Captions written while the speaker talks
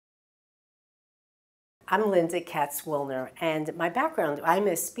I'm Lynda Katz Wilner, and my background, I'm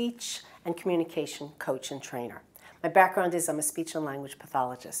a speech and communication coach and trainer. My background is I'm a speech and language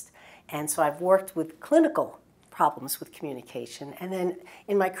pathologist, and so I've worked with clinical problems with communication, and then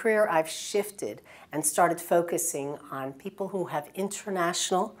in my career I've shifted and started focusing on people who have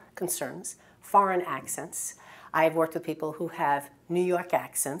international concerns, foreign accents. I've worked with people who have New York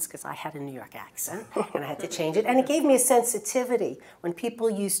accents, because I had a New York accent, and I had to change it. And it gave me a sensitivity when people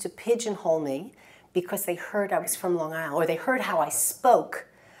used to pigeonhole me because they heard I was from Long Island, or they heard how I spoke.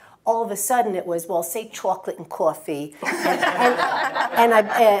 All of a sudden it was, well, say chocolate and coffee, and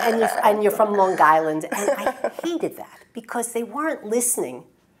you're from Long Island. And I hated that because they weren't listening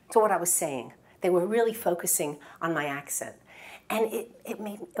to what I was saying. They were really focusing on my accent. And I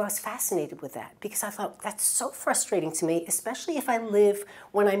was fascinated with that because I thought, that's so frustrating to me, especially if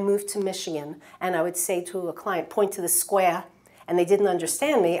when I moved to Michigan, and I would say to a client, point to the square, and they didn't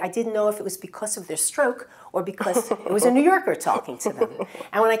understand me. I didn't know if it was because of their stroke or because it was a New Yorker talking to them.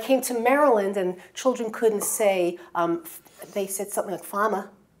 And when I came to Maryland and children couldn't say, they said something like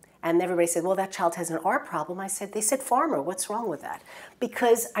farmer, and everybody said, well, that child has an R problem. They said farmer, what's wrong with that?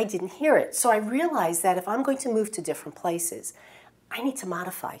 Because I didn't hear it. So I realized that if I'm going to move to different places, I need to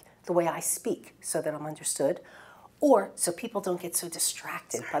modify the way I speak so that I'm understood, or so people don't get so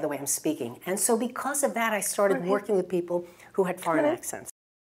distracted by the way I'm speaking. And so because of that, I started working with people who had foreign accents.